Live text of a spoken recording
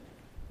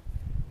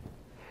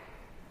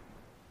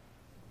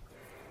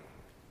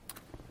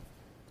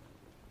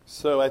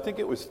So I think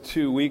it was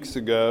 2 weeks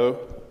ago.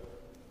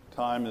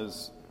 Time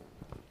is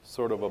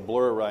sort of a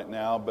blur right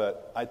now,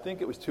 but I think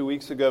it was 2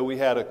 weeks ago we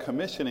had a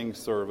commissioning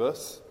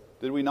service,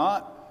 did we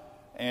not?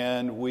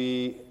 And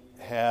we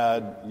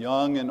had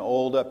young and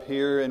old up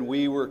here, and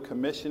we were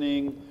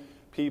commissioning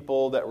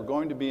people that were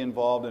going to be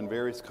involved in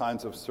various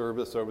kinds of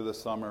service over the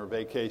summer: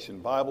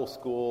 Vacation Bible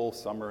School,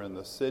 Summer in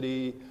the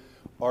City,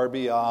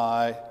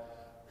 RBI,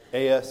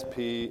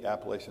 ASP,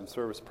 Appalachian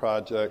Service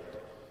Project.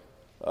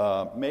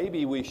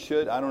 Maybe we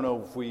should, I don't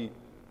know if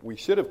we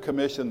should have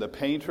commissioned the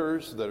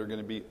painters that are going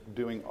to be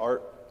doing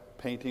art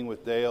painting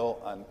with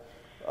Dale. And,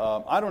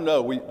 I don't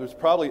know, there's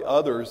probably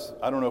others.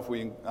 I don't know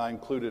if I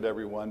included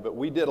everyone, but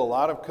we did a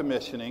lot of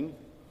commissioning,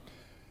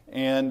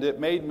 and it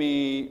made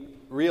me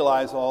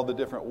realize all the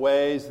different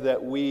ways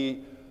that we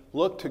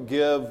look to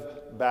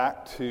give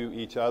back to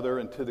each other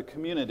and to the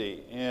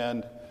community.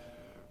 And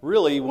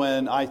really,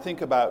 when I think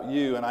about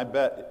you, and I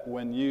bet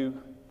when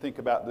you think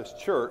about this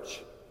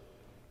church,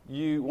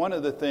 one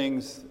of the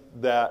things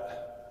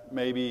that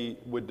maybe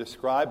would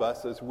describe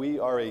us is we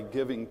are a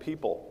giving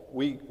people.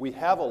 We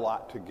have a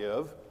lot to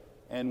give,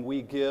 and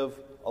we give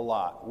a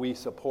lot. We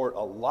support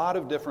a lot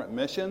of different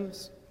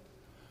missions.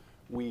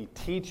 We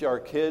teach our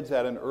kids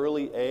at an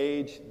early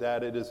age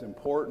that it is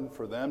important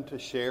for them to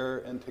share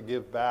and to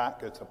give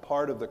back. It's a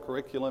part of the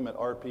curriculum at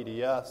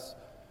RPDS.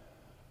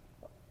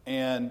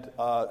 And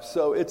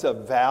so it's a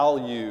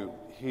value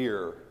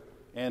here,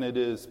 and it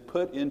is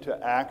put into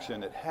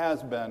action. It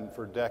has been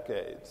for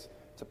decades.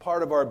 It's a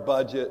part of our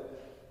budget.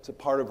 It's a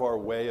part of our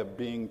way of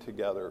being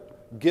together,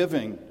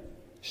 giving,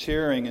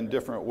 sharing in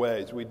different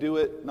ways. We do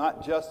it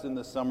not just in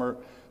the summer,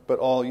 but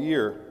all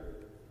year.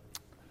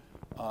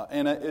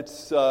 And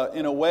it's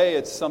in a way,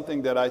 it's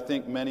something that I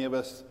think many of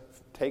us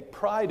take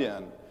pride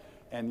in.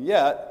 And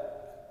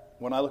yet,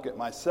 when I look at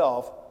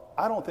myself,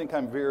 I don't think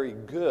I'm very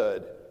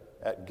good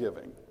at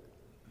giving.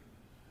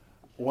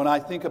 When I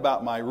think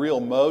about my real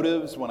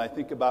motives, when I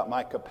think about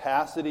my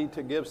capacity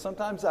to give,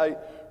 sometimes I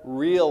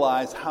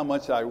realize how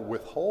much I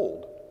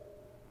withhold.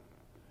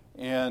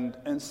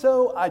 And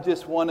so I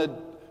just wanted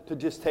to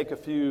just take a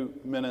few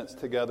minutes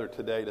together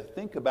today to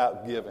think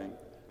about giving.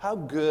 How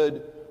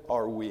good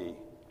are we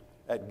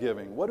at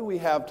giving? What do we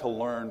have to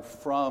learn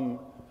from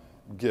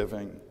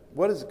giving?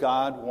 What does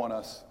God want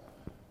us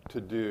to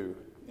do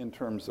in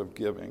terms of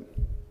giving?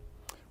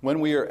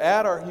 When we are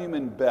at our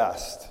human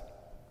best,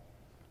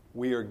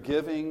 we are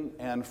giving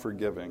and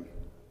forgiving.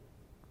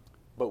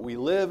 But we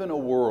live in a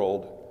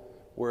world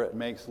where it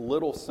makes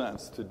little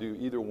sense to do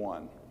either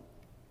one.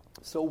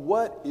 So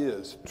what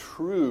is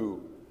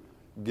true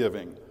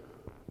giving?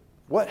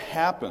 What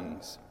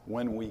happens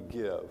when we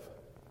give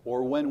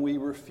or when we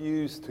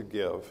refuse to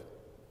give?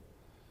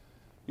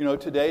 You know,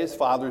 today is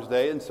Father's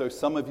Day, and so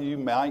some of you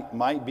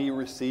might be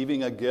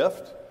receiving a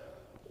gift,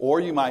 or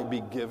you might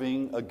be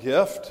giving a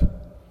gift.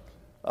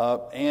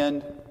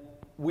 And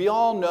we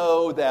all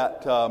know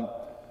that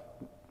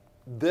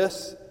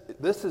this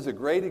is a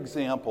great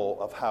example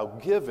of how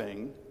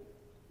giving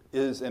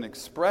is an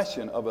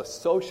expression of a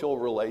social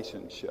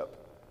relationship.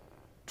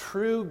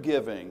 True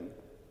giving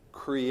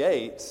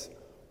creates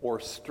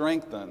or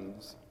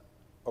strengthens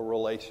a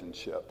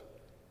relationship.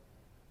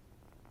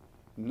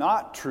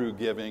 Not true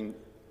giving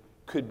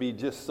could be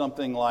just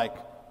something like,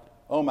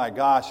 oh my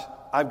gosh,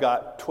 I've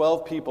got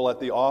 12 people at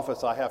the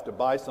office I have to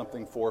buy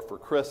something for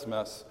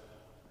Christmas.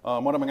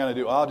 What am I going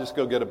to do? I'll just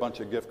go get a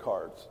bunch of gift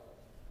cards.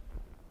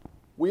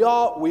 We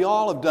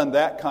all have done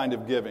that kind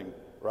of giving,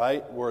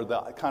 right? Where the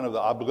kind of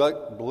the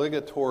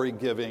obligatory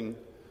giving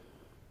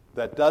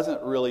that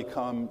doesn't really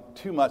come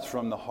too much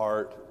from the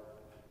heart,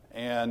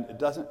 and it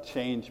doesn't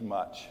change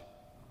much.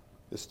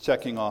 It's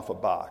checking off a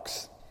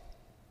box.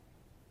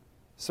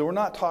 So we're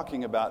not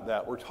talking about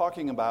that. We're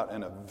talking about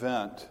an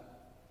event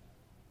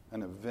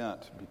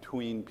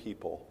between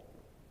people.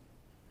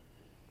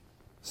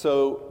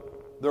 So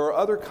there are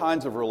other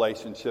kinds of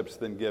relationships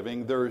than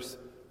giving. There's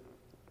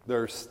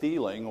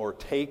stealing or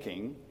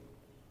taking.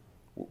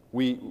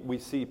 We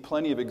see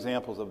plenty of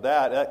examples of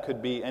that. That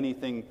could be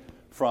anything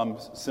from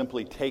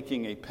simply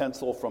taking a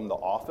pencil from the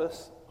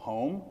office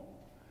home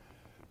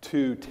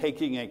to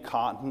taking a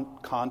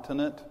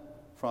continent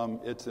from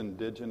its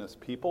indigenous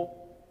people,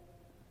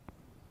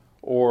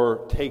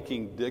 or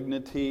taking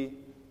dignity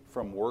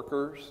from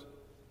workers.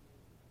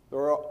 There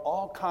are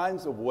all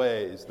kinds of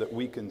ways that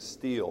we can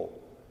steal,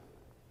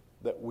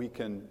 that we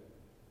can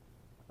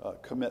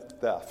commit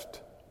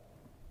theft.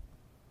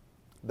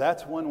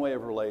 That's one way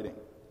of relating.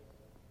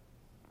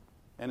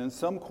 And in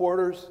some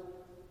quarters,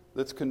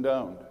 that's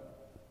condoned.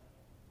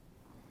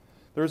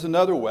 There's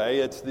another way.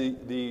 It's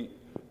the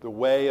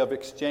way of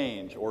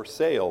exchange or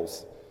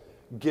sales.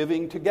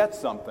 Giving to get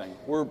something.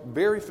 We're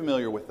very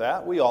familiar with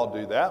that. We all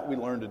do that. We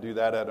learn to do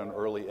that at an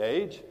early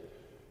age.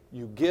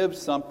 You give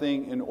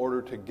something in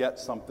order to get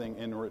something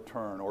in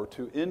return, or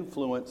to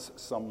influence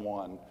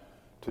someone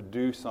to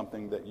do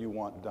something that you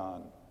want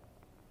done.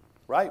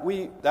 Right?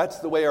 That's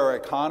the way our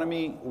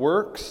economy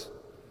works,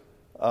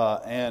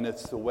 and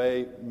it's the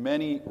way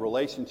many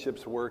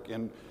relationships work.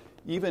 And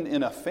even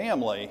in a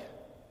family,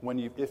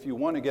 if you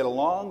want to get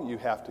along, you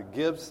have to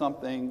give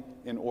something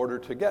in order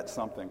to get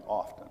something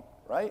often,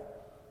 right?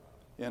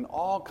 In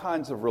all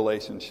kinds of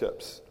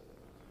relationships.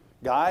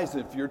 Guys,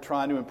 if you're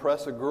trying to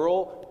impress a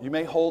girl, you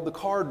may hold the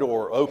car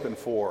door open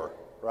for her,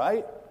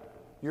 right?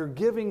 You're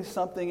giving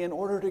something in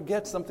order to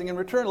get something in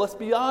return. Let's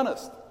be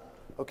honest,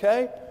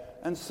 okay?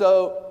 And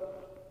so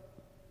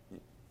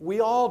we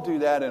all do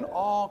that in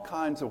all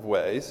kinds of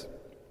ways.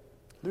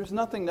 There's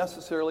nothing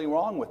necessarily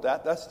wrong with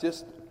that. That's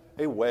just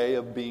a way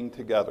of being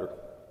together.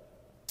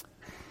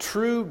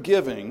 True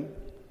giving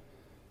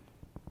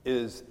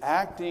is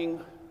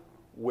acting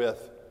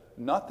with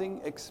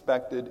nothing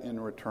expected in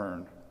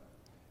return.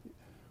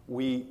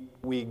 We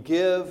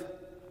give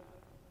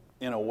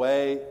in a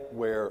way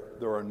where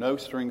there are no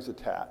strings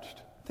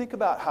attached. Think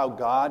about how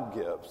God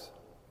gives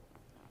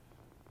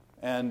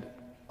and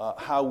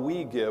how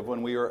we give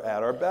when we are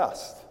at our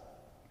best.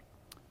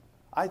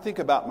 I think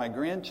about my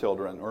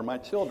grandchildren or my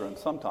children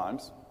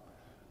sometimes.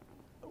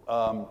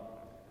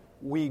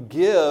 We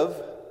give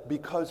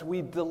because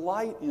we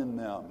delight in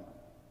them.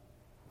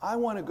 I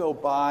want to go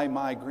buy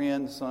my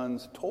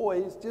grandsons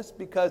toys just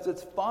because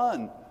it's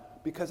fun,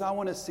 because I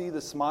want to see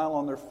the smile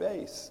on their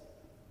face,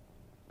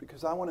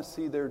 because I want to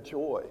see their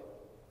joy.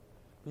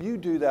 You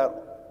do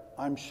that,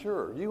 I'm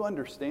sure. You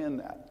understand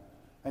that.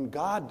 And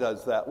God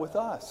does that with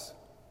us.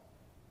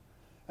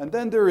 And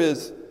then there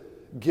is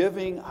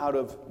giving out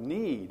of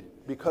need,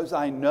 because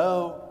I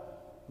know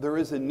there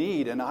is a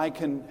need and I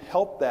can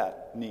help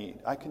that need.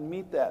 I can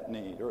meet that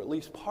need, or at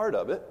least part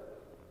of it.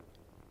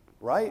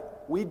 Right?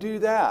 We do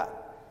that.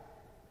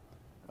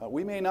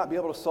 We may not be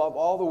able to solve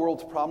all the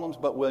world's problems,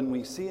 but when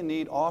we see a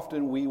need,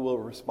 often we will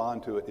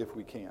respond to it if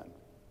we can.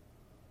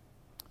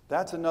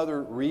 That's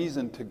another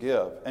reason to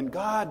give. And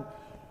God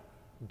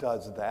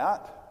does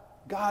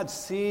that. God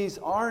sees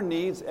our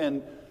needs,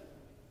 and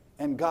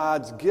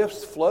God's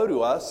gifts flow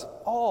to us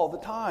all the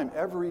time,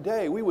 every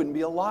day. We wouldn't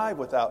be alive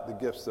without the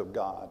gifts of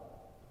God.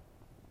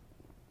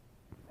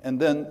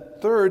 And then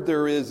third,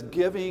 there is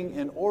giving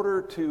in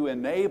order to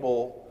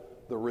enable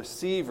the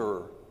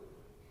receiver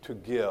to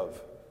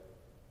give.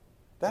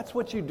 That's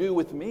what you do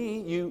with me.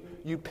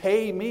 You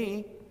pay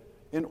me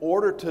in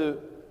order to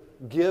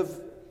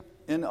give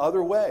in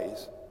other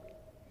ways,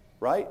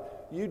 right?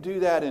 You do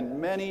that in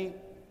many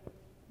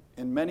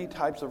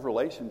types of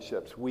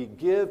relationships. We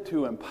give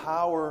to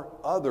empower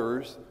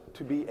others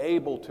to be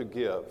able to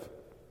give.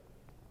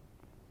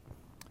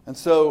 And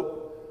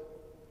so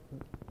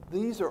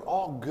these are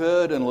all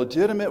good and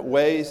legitimate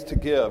ways to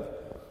give.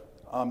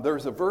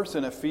 There's a verse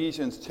in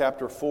Ephesians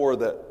chapter 4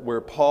 where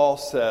Paul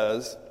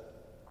says,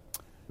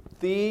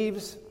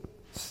 "Thieves,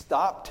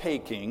 stop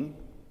taking,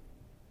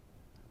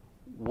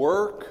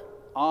 work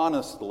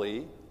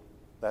honestly,"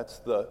 that's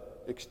the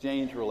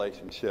exchange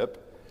relationship,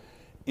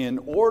 "in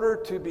order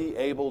to be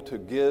able to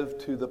give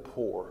to the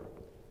poor."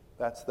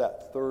 That's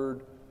that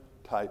third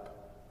type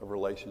of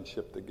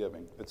relationship to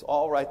giving. It's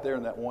all right there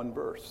in that one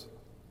verse.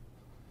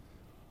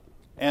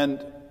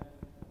 And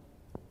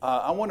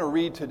I want to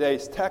read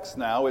today's text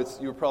now.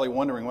 You're probably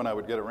wondering when I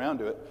would get around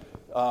to it.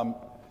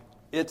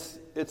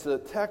 It's a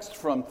text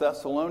from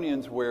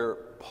Thessalonians where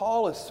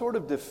Paul is sort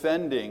of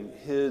defending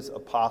his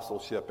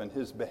apostleship and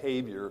his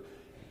behavior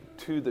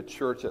to the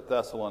church at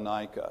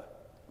Thessalonica.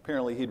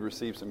 Apparently he'd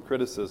received some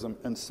criticism,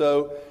 and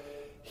so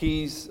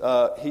he's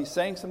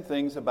saying some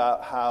things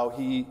about how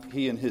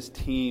he and his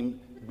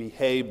team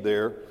behaved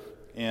there,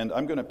 and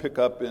I'm going to pick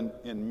up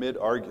in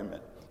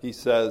mid-argument. He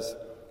says,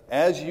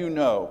 "As you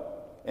know,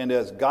 and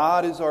as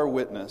God is our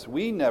witness,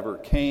 we never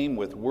came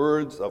with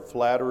words of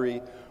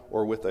flattery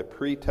or with a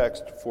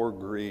pretext for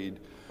greed,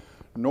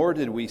 nor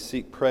did we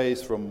seek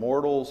praise from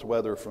mortals,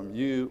 whether from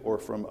you or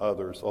from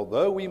others,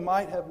 although we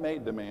might have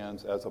made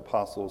demands as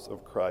apostles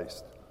of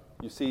Christ."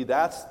 You see,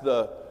 that's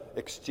the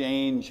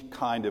exchange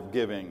kind of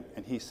giving,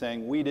 and he's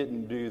saying we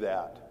didn't do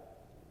that.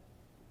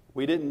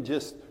 We didn't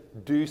just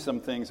do some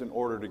things in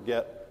order to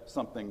get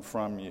something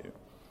from you.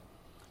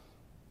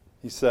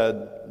 He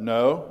said,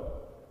 "No,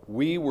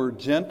 we were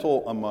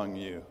gentle among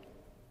you,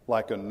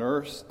 like a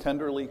nurse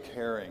tenderly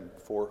caring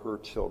for her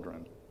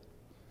children.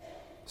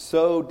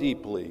 So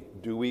deeply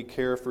do we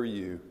care for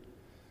you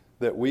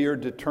that we are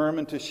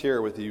determined to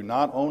share with you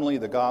not only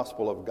the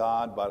gospel of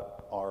God,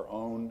 but our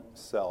own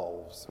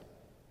selves,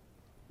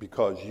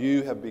 because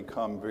you have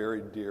become very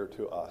dear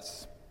to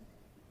us.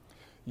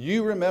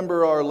 You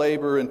remember our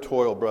labor and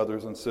toil,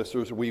 brothers and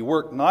sisters. We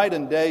work night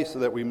and day so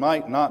that we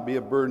might not be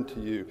a burden to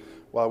you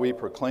while we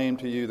proclaim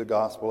to you the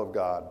gospel of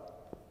God.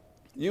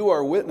 You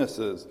are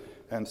witnesses,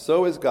 and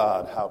so is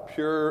God, how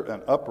pure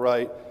and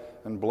upright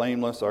and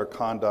blameless our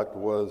conduct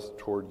was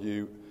toward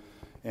you.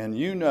 And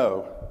you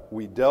know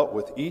we dealt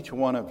with each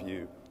one of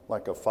you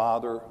like a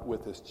father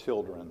with his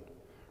children,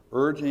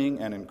 urging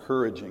and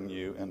encouraging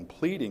you and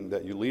pleading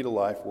that you lead a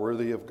life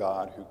worthy of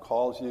God who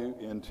calls you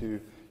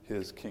into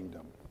his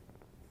kingdom."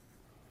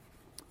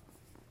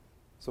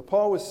 So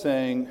Paul was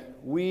saying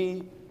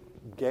we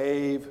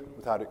gave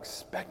without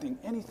expecting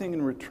anything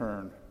in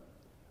return.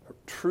 A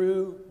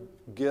true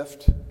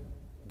gift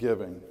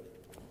giving.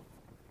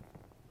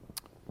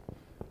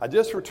 I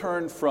just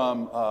returned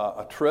from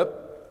a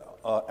trip,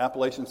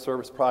 Appalachian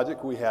Service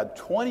Project. We had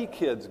 20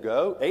 kids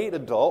go, 8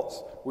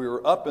 adults. We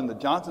were up in the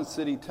Johnson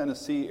City,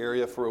 Tennessee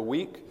area for a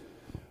week.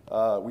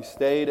 We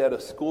stayed at a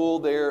school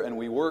there, and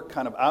we worked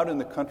kind of out in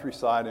the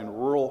countryside in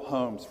rural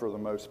homes for the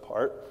most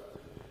part.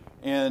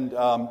 And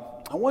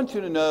I want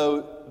you to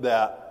know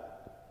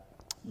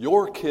that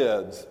your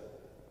kids,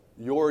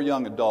 your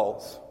young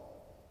adults,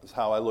 is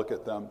how I look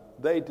at them,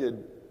 they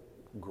did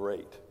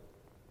great.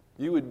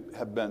 You would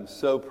have been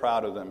so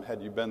proud of them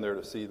had you been there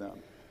to see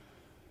them.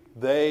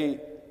 They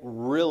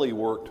really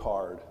worked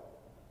hard.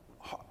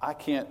 I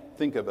can't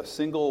think of a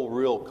single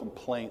real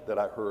complaint that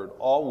I heard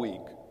all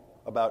week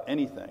about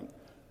anything.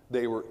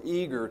 They were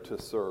eager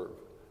to serve.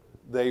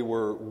 They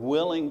were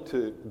willing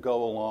to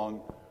go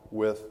along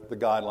with the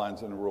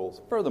guidelines and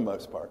rules for the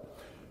most part.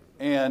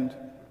 And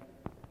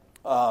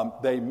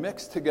they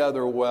mixed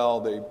together well.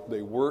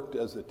 They worked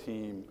as a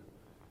team.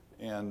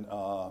 And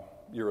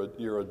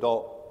your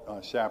adult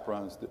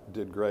chaperones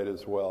did great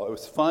as well. It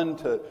was fun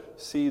to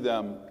see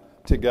them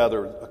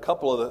together. A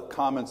couple of the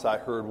comments I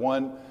heard,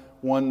 one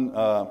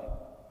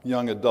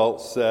young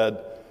adult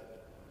said,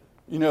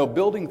 you know,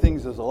 building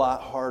things is a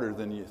lot harder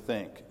than you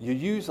think. You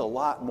use a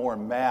lot more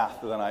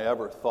math than I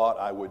ever thought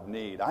I would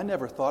need. I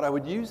never thought I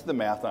would use the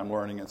math I'm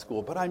learning in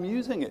school, but I'm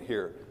using it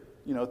here.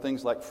 You know,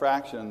 things like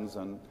fractions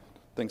and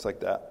things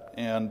like that.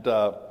 And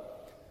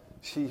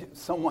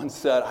someone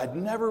said, I'd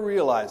never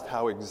realized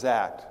how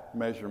exact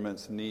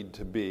measurements need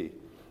to be.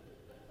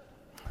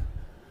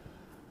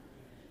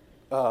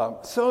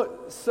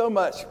 So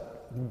much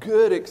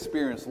good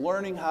experience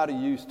learning how to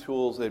use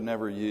tools they've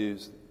never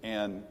used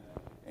and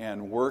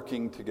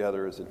working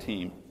together as a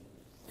team.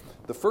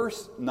 The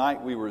first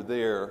night we were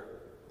there,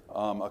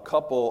 a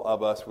couple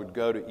of us would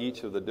go to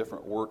each of the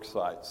different work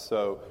sites.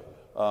 So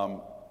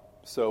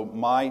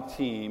my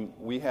team,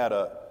 we had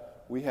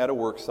a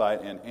work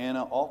site, and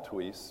Anna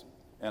Altwies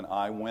and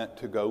I went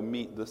to go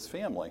meet this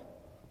family,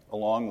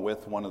 along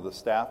with one of the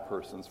staff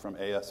persons from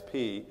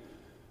ASP,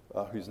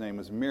 whose name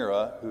was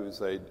Mira,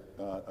 who's a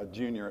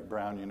junior at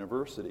Brown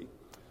University.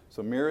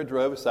 So Mira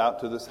drove us out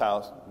to this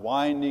house,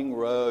 winding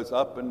roads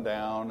up and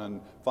down,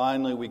 and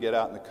finally we get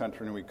out in the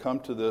country and we come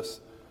to this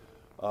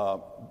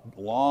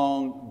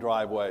long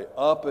driveway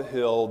up a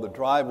hill. The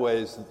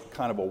driveway is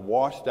kind of a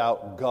washed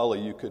out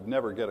gully. You could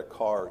never get a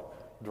car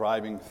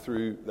driving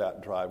through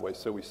that driveway.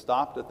 So we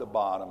stopped at the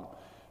bottom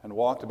and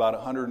walked about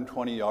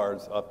 120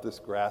 yards up this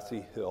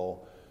grassy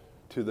hill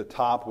to the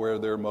top where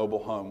their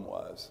mobile home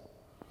was.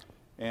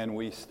 And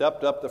we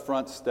stepped up the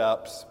front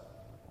steps,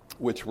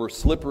 which were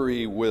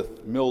slippery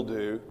with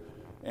mildew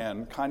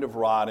and kind of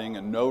rotting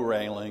and no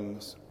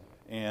railings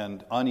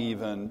and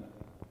uneven,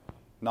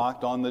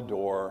 knocked on the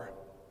door,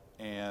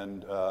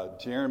 and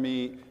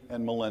Jeremy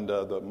and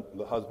Melinda,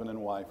 the husband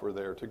and wife, were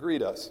there to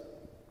greet us.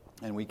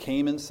 And we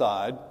came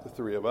inside, the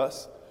three of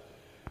us,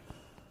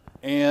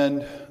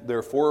 and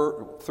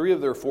three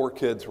of their 4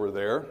 kids were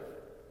there,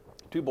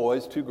 2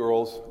 boys, 2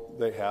 girls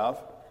they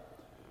have.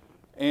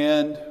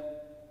 And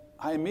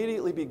I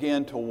immediately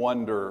began to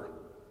wonder,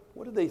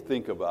 what do they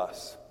think of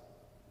us?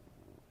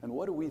 And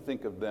what do we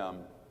think of them?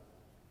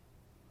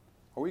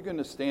 Are we going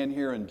to stand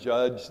here and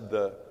judge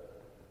the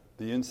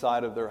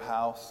inside of their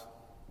house?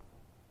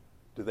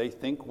 Do they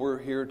think we're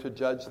here to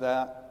judge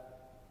that?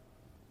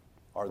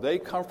 Are they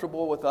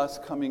comfortable with us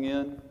coming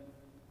in?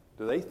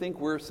 Do they think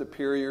we're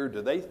superior?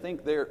 Do they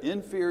think they're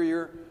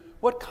inferior?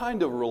 What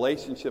kind of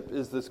relationship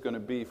is this going to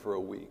be for a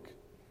week?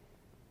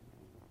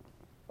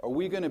 Are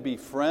we going to be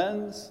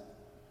friends?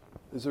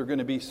 Is there going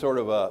to be sort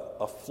of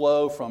a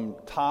flow from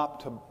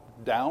top to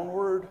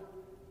downward?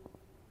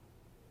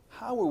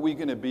 How are we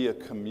going to be a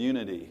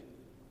community?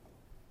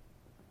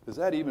 Is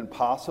that even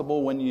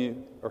possible when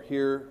you are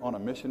here on a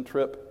mission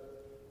trip?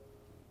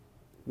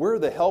 We're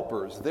the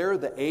helpers. They're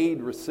the aid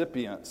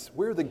recipients.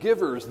 We're the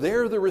givers.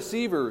 They're the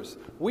receivers.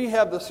 We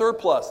have the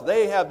surplus.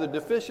 They have the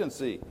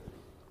deficiency.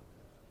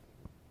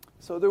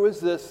 So there was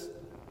this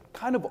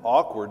kind of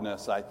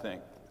awkwardness, I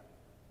think,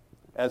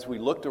 as we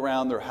looked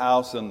around their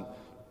house and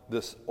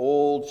this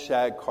old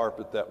shag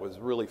carpet that was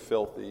really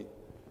filthy,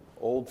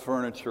 old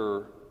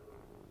furniture.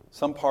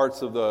 Some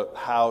parts of the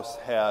house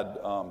had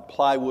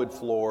plywood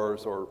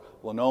floors or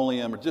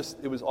linoleum, or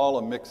it was all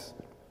a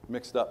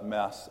mixed up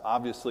mess.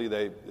 Obviously,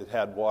 it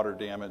had water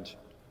damage,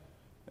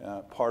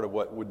 part of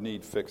what would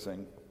need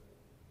fixing.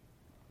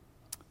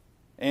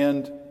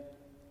 And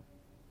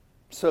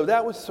so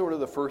that was sort of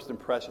the first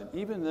impression.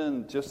 Even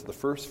in just the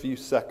first few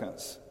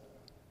seconds,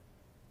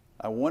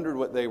 I wondered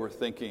what they were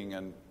thinking,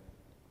 and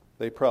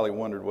they probably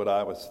wondered what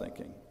I was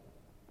thinking.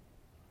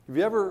 Have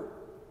you ever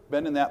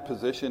been in that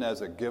position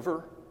as a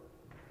giver?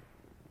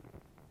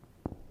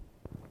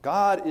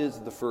 God is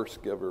the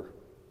first giver.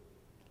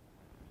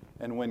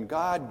 And when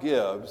God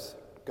gives,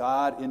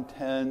 God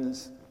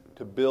intends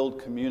to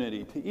build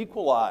community, to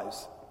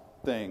equalize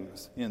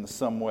things in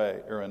some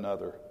way or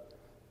another,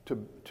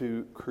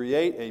 to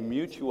create a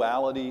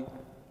mutuality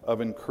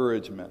of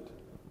encouragement.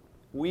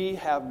 We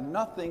have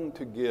nothing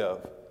to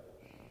give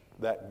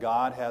that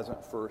God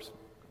hasn't first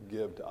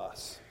given to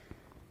us.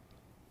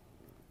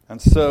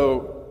 And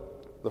so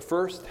the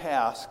first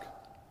task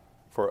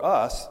for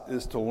us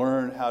is to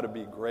learn how to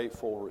be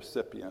grateful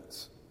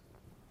recipients,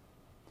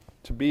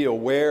 to be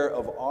aware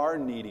of our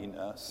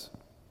neediness,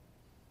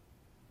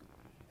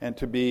 and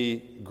to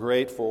be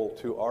grateful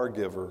to our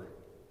giver,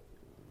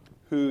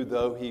 who,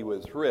 though he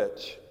was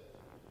rich,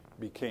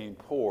 became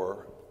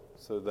poor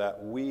so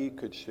that we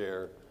could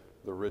share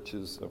the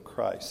riches of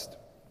Christ.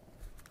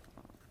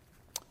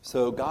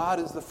 So God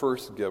is the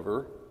first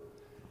giver.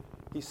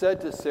 He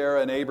said to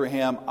Sarah and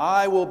Abraham,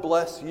 "I will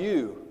bless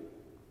you."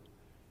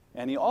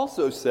 And he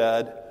also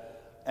said,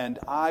 "And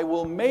I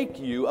will make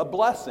you a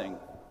blessing."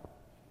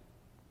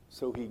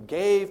 So he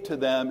gave to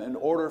them in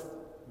order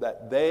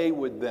that they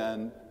would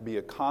then be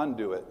a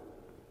conduit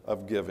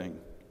of giving.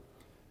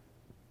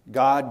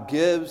 God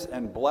gives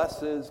and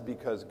blesses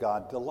because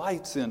God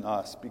delights in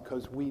us,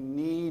 because we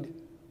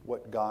need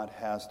what God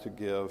has to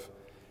give,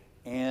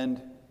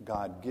 and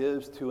God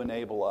gives to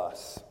enable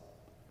us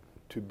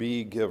to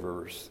be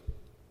givers.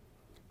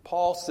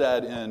 Paul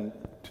said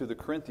to the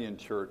Corinthian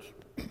church,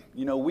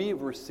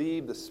 we've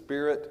received the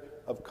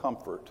spirit of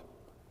comfort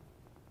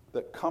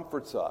that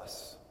comforts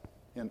us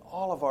in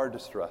all of our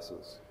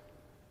distresses,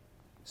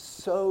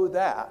 so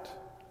that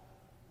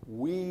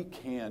we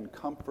can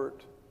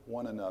comfort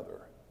one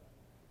another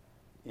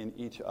in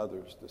each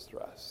other's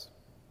distress.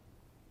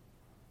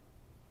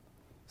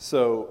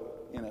 So,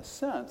 in a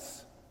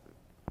sense,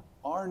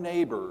 our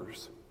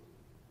neighbors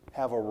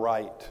have a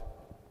right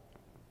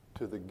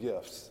to the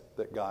gifts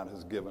that God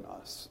has given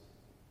us.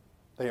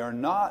 They are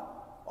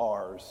not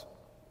ours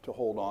to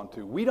hold on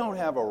to. We don't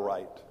have a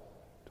right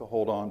to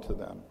hold on to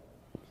them.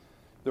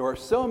 There are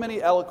so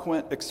many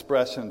eloquent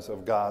expressions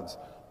of God's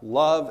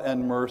love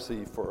and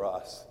mercy for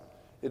us.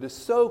 It is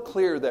so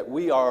clear that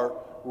we are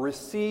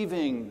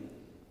receiving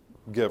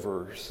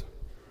givers.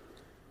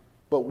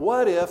 But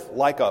what if,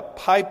 like a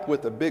pipe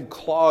with a big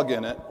clog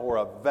in it, or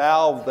a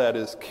valve that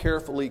is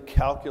carefully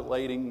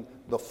calculating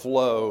the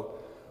flow,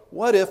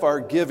 what if our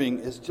giving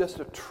is just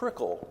a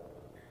trickle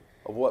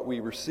of what we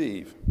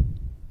receive?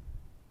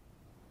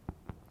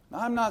 Now,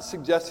 I'm not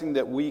suggesting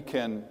that we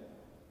can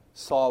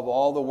solve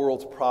all the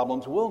world's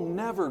problems. We'll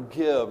never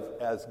give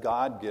as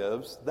God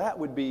gives. That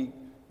would be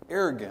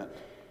arrogant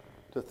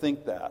to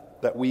think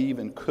that we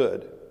even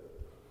could.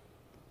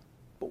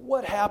 But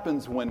what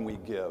happens when we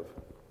give?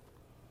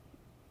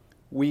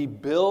 We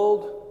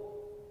build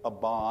a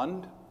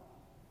bond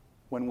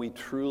when we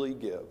truly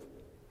give,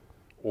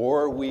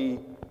 or we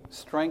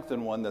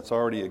strengthen one that's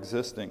already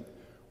existing.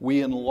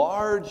 We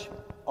enlarge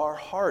our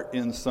heart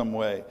in some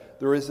way.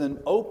 There is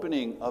an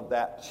opening of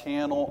that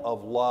channel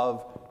of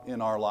love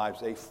in our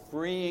lives, a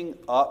freeing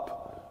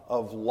up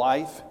of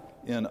life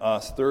in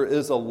us. There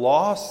is a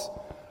loss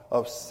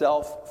of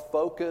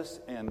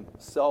self-focus and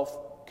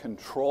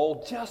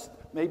self-control, just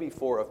maybe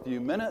for a few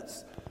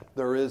minutes.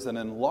 There is an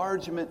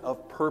enlargement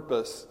of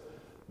purpose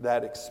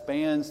that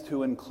expands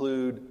to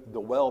include the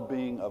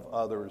well-being of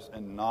others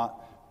and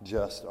not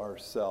just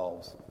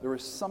ourselves. There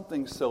is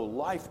something so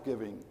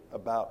life-giving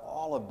about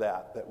all of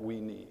that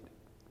we need.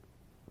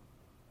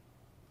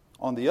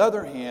 On the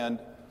other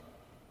hand,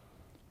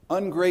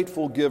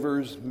 ungrateful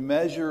givers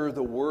measure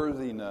the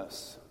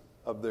worthiness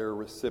of their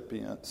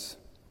recipients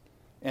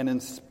and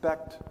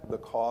inspect the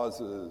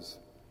causes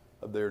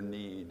of their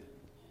need.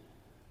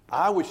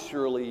 I was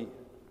surely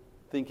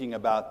thinking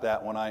about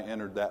that when I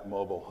entered that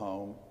mobile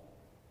home.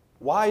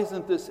 Why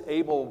isn't this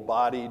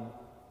able-bodied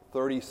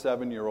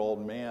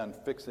 37-year-old man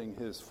fixing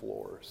his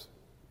floors?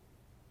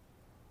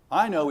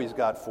 I know he's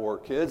got 4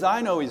 kids.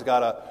 I know he's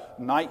got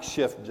a night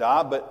shift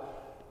job, but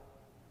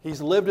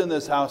he's lived in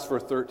this house for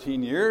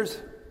 13 years.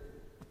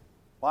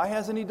 Why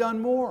hasn't he done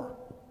more?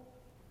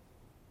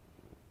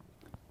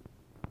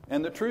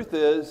 And the truth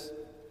is,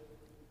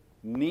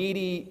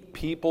 needy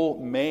people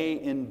may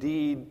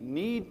indeed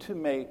need to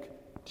make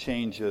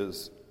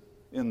changes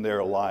in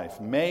their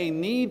life, may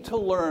need to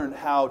learn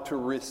how to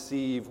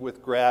receive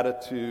with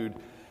gratitude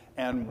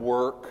and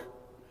work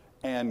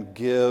and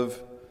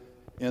give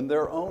in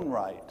their own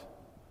right.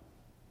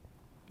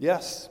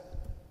 Yes.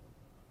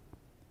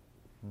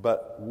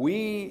 But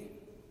we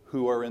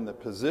who are in the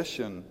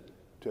position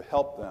to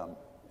help them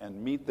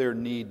and meet their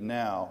need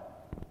now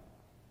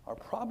are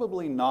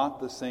probably not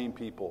the same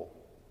people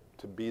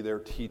to be their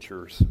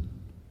teachers,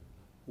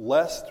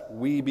 lest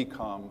we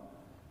become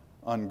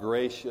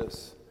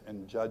ungracious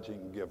and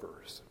judging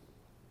givers,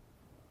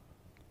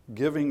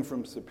 giving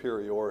from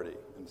superiority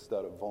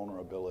instead of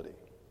vulnerability.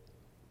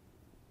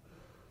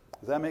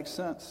 Does that make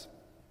sense?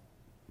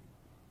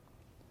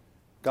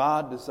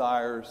 God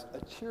desires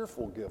a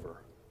cheerful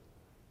giver,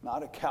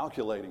 not a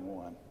calculating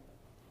one.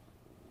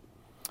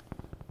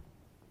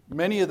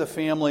 Many of the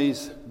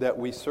families that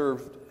we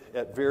served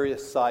at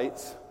various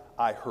sites,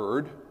 I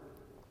heard,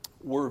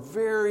 were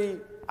very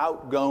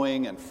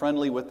outgoing and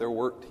friendly with their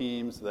work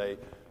teams. They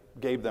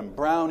gave them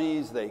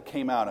brownies. They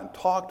came out and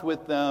talked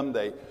with them.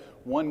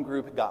 One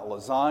group got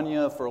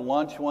lasagna for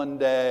lunch one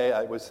day.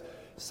 It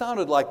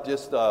sounded like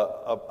just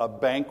a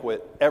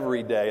banquet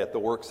every day at the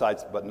work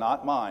sites, but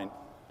not mine.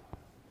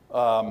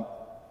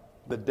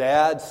 The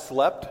dad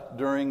slept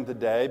during the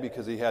day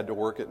because he had to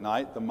work at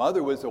night. The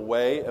mother was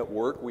away at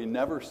work. We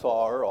never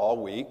saw her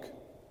all week.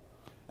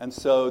 And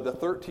so the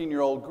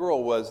 13-year-old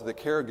girl was the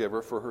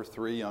caregiver for her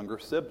 3 younger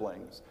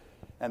siblings.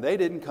 And they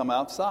didn't come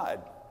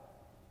outside.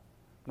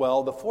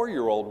 Well, the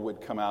 4-year-old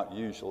would come out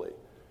usually.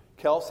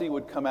 Kelsey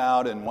would come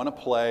out and want to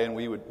play, and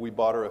we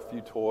bought her a few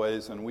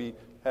toys, and we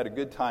had a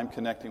good time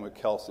connecting with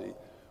Kelsey.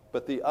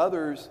 But the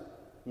others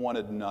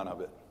wanted none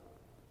of it.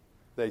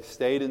 They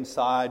stayed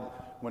inside.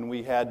 When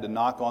we had to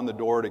knock on the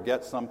door to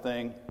get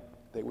something,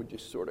 they would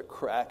just sort of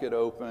crack it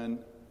open.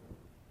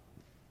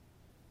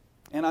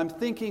 And I'm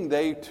thinking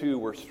they too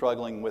were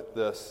struggling with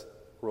this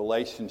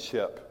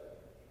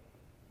relationship.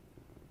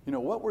 You know,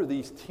 what were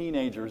these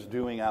teenagers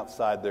doing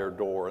outside their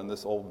door and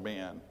this old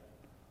man?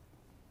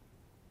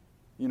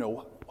 You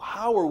know,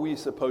 how are we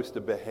supposed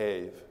to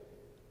behave?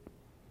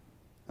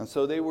 And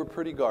so they were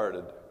pretty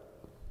guarded.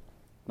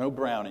 No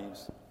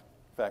brownies.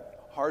 In fact,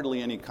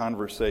 hardly any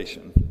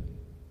conversation.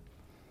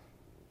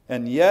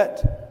 And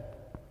yet,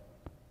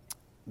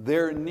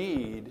 their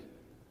need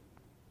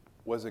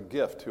was a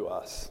gift to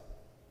us.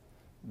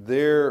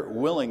 Their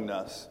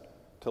willingness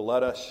to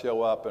let us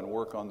show up and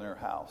work on their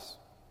house.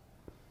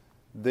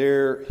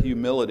 Their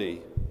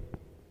humility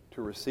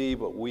to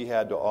receive what we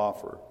had to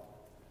offer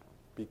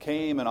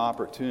became an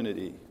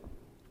opportunity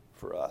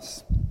for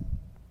us.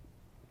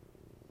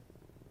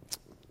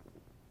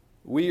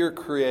 We're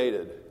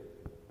created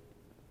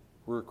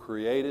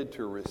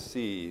to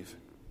receive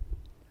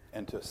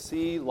and to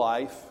see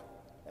life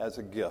as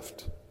a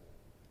gift,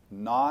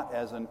 not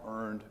as an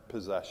earned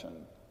possession.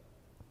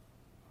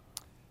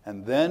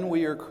 And then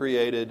we are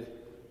created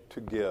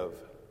to give,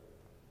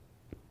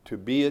 to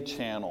be a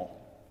channel.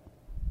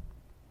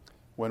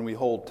 When we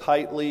hold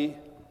tightly,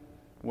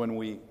 when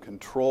we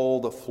control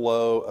the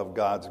flow of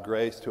God's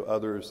grace to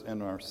others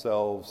and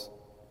ourselves,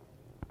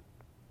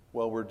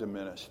 well, we're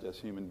diminished as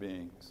human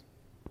beings.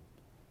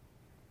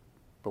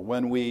 But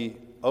when we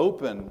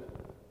open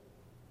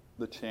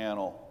the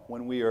channel,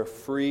 when we are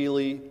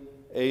freely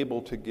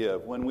able to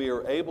give, when we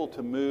are able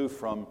to move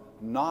from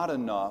not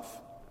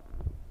enough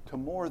to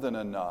more than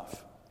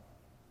enough,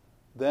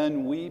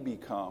 then we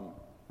become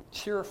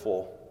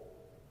cheerful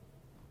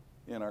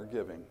in our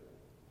giving.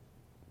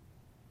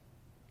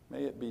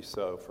 May it be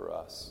so for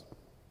us.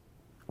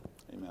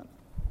 Amen.